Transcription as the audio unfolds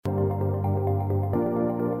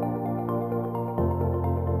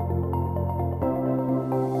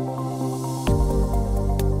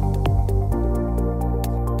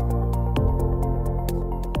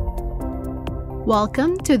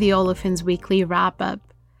Welcome to the Olefins Weekly Wrap-Up.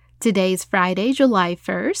 Today is Friday, July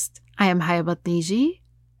 1st. I am Hayabat Niji.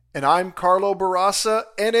 And I'm Carlo Barraza,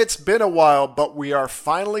 and it's been a while, but we are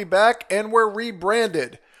finally back and we're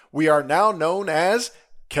rebranded. We are now known as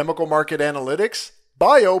Chemical Market Analytics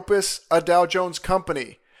by Opus, a Dow Jones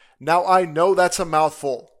company. Now I know that's a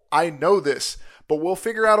mouthful. I know this, but we'll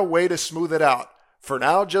figure out a way to smooth it out. For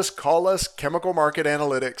now, just call us Chemical Market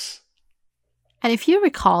Analytics. And if you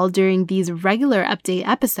recall, during these regular update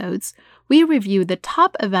episodes, we review the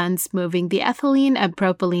top events moving the ethylene and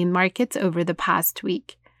propylene markets over the past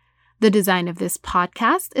week. The design of this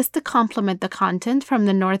podcast is to complement the content from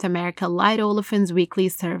the North America Light Olefins Weekly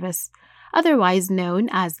service, otherwise known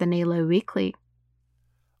as the NALO Weekly.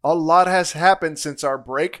 A lot has happened since our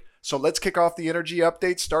break, so let's kick off the energy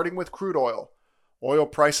update starting with crude oil. Oil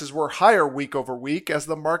prices were higher week over week as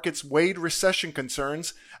the markets weighed recession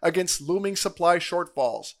concerns against looming supply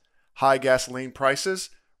shortfalls. High gasoline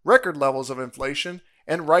prices, record levels of inflation,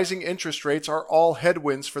 and rising interest rates are all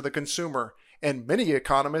headwinds for the consumer, and many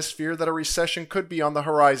economists fear that a recession could be on the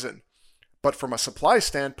horizon. But from a supply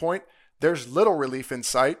standpoint, there's little relief in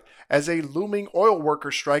sight as a looming oil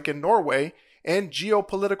worker strike in Norway and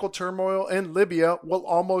geopolitical turmoil in Libya will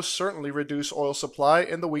almost certainly reduce oil supply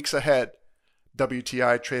in the weeks ahead.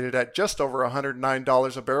 WTI traded at just over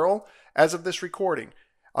 $109 a barrel as of this recording,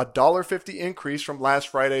 a $1.50 increase from last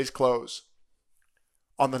Friday's close.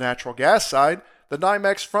 On the natural gas side, the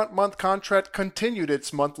NYMEX front-month contract continued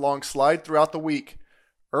its month-long slide throughout the week.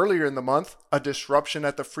 Earlier in the month, a disruption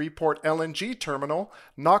at the Freeport LNG terminal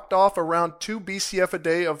knocked off around 2 BCF a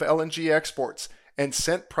day of LNG exports and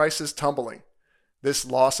sent prices tumbling. This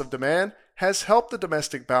loss of demand has helped the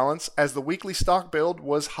domestic balance as the weekly stock build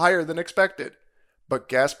was higher than expected. But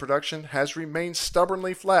gas production has remained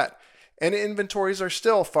stubbornly flat, and inventories are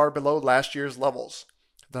still far below last year's levels.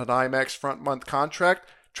 The NYMEX front-month contract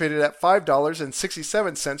traded at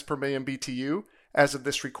 $5.67 per million BTU as of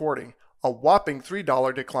this recording, a whopping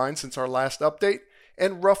 $3 decline since our last update,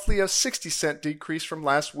 and roughly a 60-cent decrease from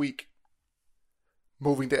last week.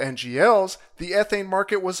 Moving to NGLs, the ethane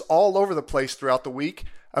market was all over the place throughout the week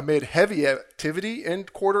amid heavy activity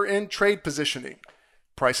and quarter-end trade positioning.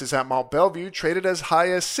 Prices at Mont Belvieu traded as high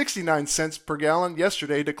as 69 cents per gallon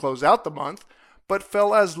yesterday to close out the month, but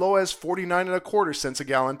fell as low as 49.25 cents a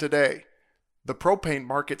gallon today. The propane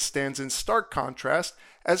market stands in stark contrast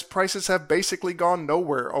as prices have basically gone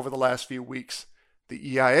nowhere over the last few weeks.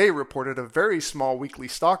 The EIA reported a very small weekly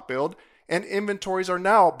stock build, and inventories are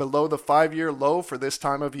now below the 5-year low for this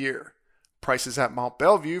time of year. Prices at Mont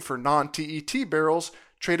Belvieu for non-TET barrels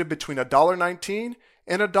traded between $1.19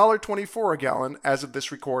 and $1.24 a gallon as of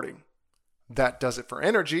this recording. That does it for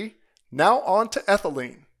energy. Now on to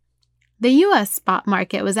ethylene. The U.S. spot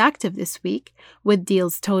market was active this week, with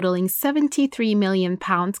deals totaling 73 million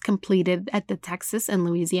pounds completed at the Texas and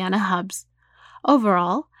Louisiana hubs.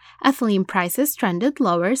 Overall, ethylene prices trended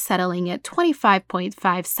lower, settling at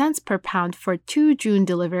 25.5 cents per pound for 2 June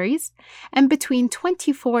deliveries and between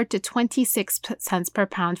 24 to 26 cents per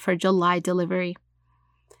pound for July delivery.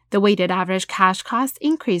 The weighted average cash cost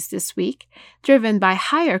increased this week, driven by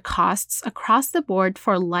higher costs across the board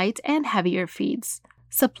for light and heavier feeds.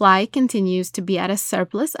 Supply continues to be at a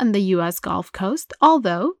surplus on the U.S. Gulf Coast,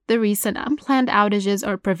 although the recent unplanned outages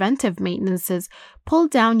or preventive maintenances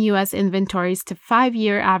pulled down U.S. inventories to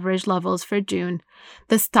 5-year average levels for June.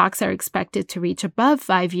 The stocks are expected to reach above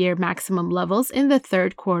 5-year maximum levels in the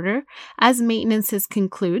third quarter as maintenances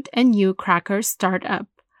conclude and new crackers start up.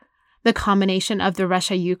 The combination of the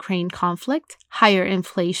Russia-Ukraine conflict, higher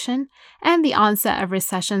inflation, and the onset of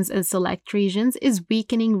recessions in select regions is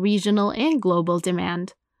weakening regional and global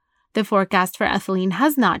demand. The forecast for ethylene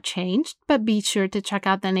has not changed, but be sure to check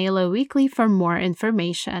out the NALO Weekly for more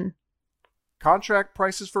information. Contract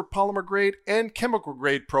prices for polymer-grade and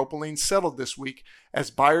chemical-grade propylene settled this week as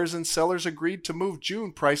buyers and sellers agreed to move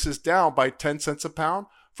June prices down by 10 cents a pound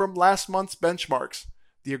from last month's benchmarks.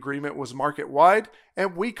 The agreement was market-wide,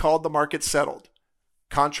 and we called the market settled.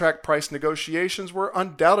 Contract price negotiations were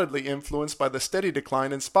undoubtedly influenced by the steady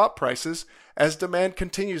decline in spot prices as demand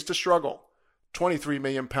continues to struggle. 23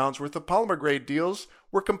 million pounds worth of polymer-grade deals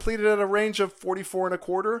were completed at a range of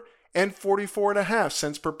 44.25 and 44.5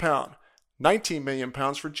 cents per pound, 19 million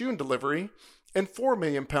pounds for June delivery, and 4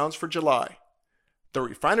 million pounds for July. The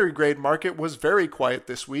refinery-grade market was very quiet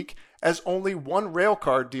this week as only one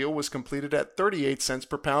railcar deal was completed at 38 cents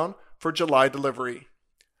per pound for July delivery.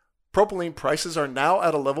 Propylene prices are now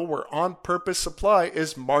at a level where on-purpose supply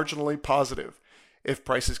is marginally positive. If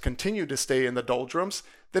prices continue to stay in the doldrums,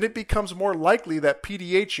 then it becomes more likely that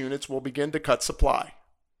PDH units will begin to cut supply.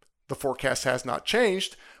 The forecast has not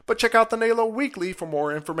changed, but check out the NALO Weekly for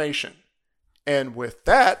more information. And with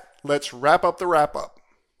that, let's wrap up the wrap-up.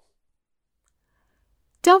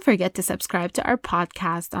 Don't forget to subscribe to our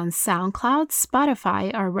podcast on SoundCloud,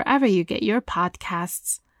 Spotify, or wherever you get your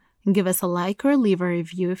podcasts. And give us a like or leave a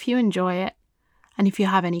review if you enjoy it. And if you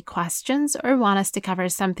have any questions or want us to cover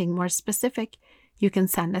something more specific, you can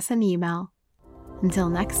send us an email. Until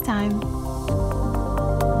next time.